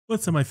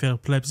What's up, my fellow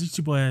plebs? It's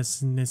your boy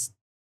ass in this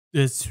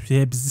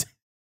Hibs.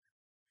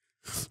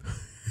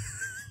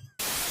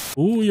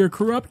 Oh, you're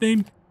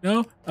corrupting.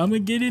 No, I'm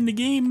gonna get in the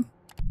game.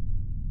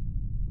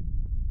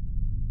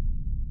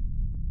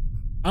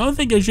 I don't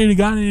think I should have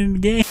gotten in the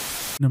game.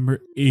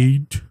 Number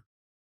 8.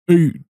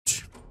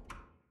 8.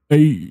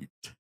 8.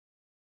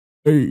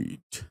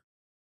 8.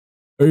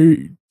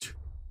 8.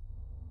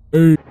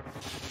 8.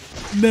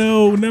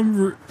 No,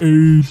 number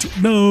 8.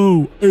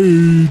 No,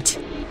 8.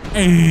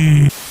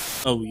 8.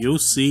 Oh, you'll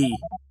see.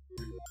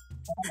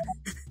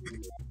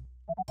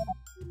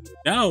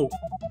 No.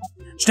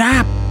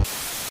 Stop.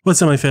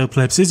 What's up, my fellow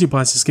plebs? It's your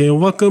boss, Scale.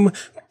 Welcome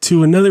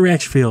to another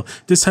reaction video.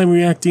 This time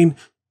reacting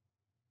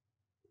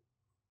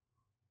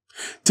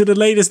to the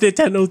latest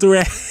Nintendo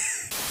Direct.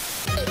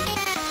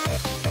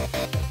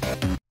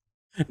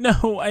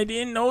 No, I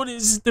didn't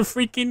notice the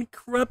freaking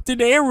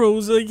corrupted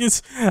arrows. Like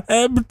it's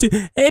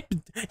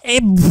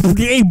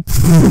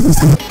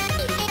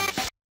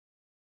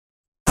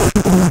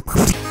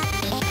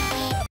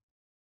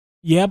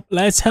Yep,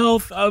 less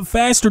health,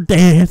 faster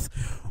death.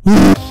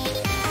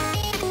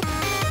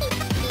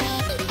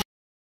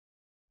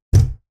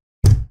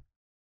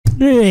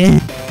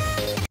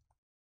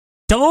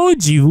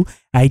 Told you.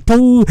 I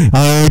told.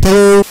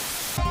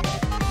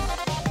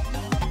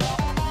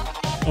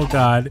 Oh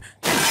God.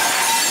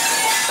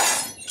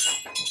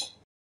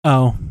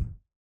 Oh.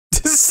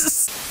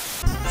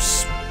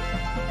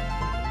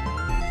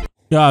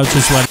 Yeah, I'll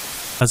just wait.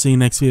 I'll see you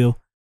next video.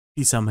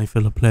 Peace out, my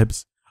fellow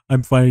plebs.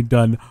 I'm finally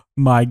done.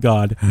 My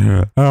God.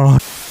 Oh.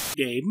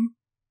 Game.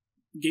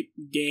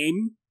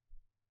 Game.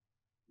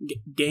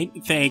 Game.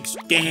 Thanks.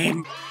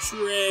 Game.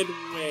 Shred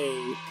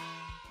away.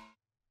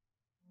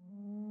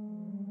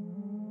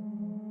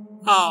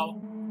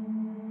 Oh.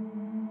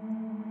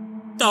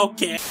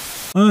 Okay.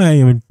 I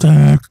am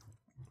attacked.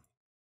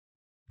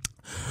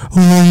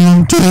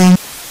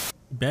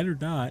 Better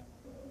not.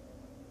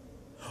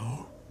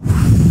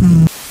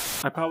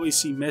 I probably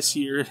see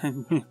messier.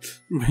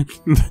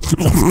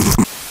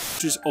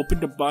 Just open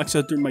the box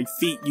under my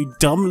feet, you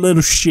dumb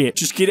little shit.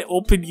 Just get it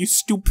open, you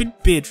stupid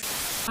bitch.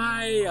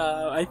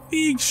 I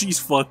think she's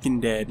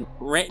fucking dead.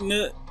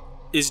 Retina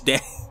is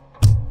dead.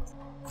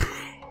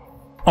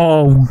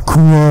 Oh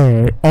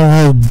God.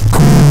 Oh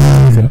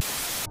God.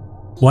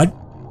 What?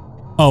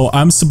 Oh,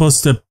 I'm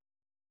supposed to.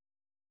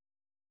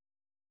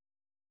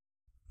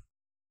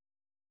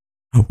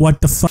 What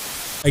the fuck?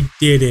 I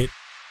did it.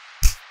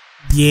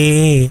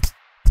 Yeah.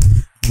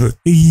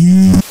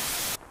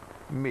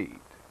 Meat.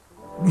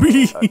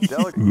 Meat. Meat.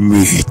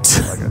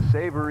 Like a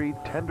savory,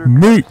 tender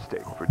meat.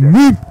 Steak for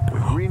dinner.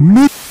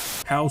 Meat.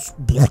 House.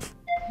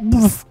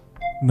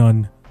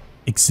 None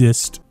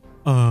exist.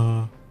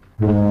 Come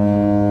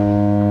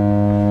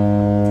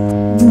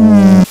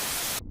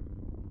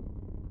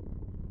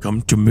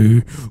to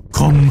me.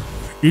 Come.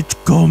 It's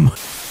come.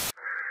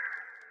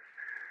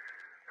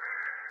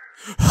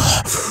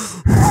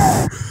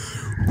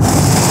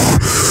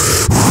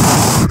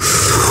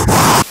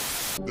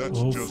 That's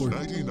just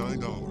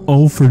 $99.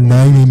 Oh, for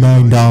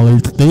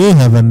 $99, they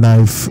have a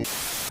knife.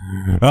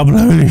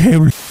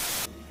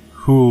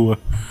 Who?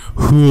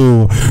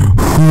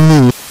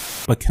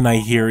 What can I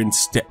hear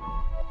instead?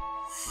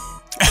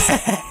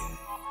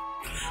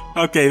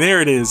 Okay,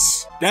 there it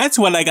is. That's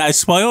what I got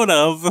spoiled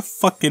of.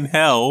 Fucking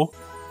hell.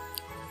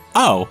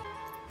 Oh.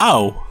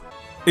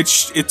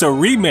 It's a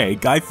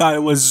remake. I thought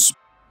it was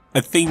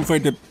a thing for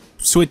the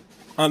Switch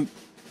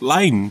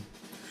online.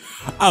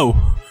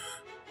 Oh.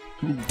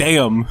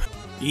 Damn.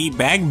 He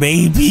back,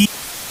 baby.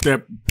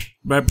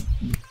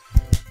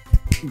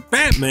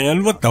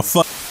 Batman, what the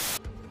fuck?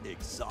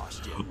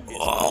 Exhaustion.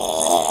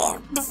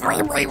 Oh, the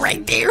frame rate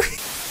right there.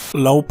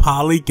 Low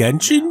poly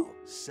Genshin?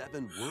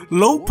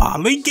 Low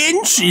poly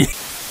Genshin.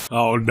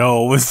 Oh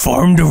no, with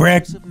Farm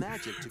Direct.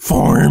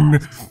 Farm.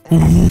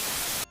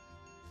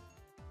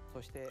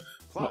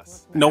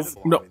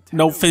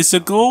 No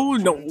physical?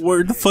 No,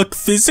 where the fuck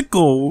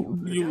physical?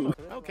 You.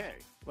 Okay,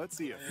 let's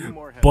see a few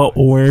more. But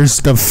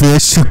where's the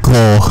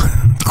physical?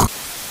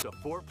 The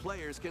 4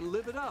 players can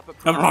live it up.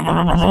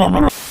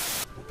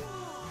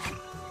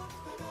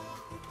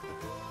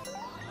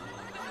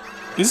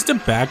 Is the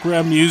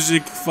background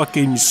music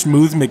fucking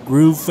Smooth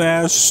McGroove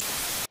fast?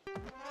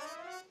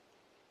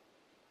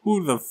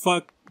 Who the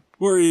fuck?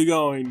 Where are you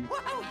going?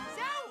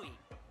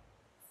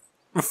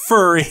 A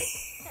furry.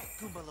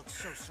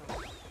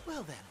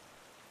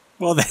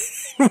 Well then.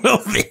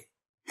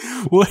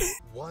 What?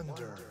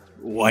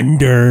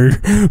 Wonder.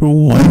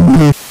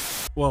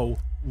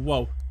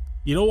 Whoa.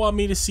 You don't want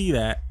me to see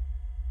that.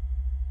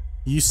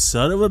 You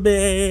son of a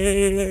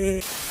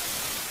bitch.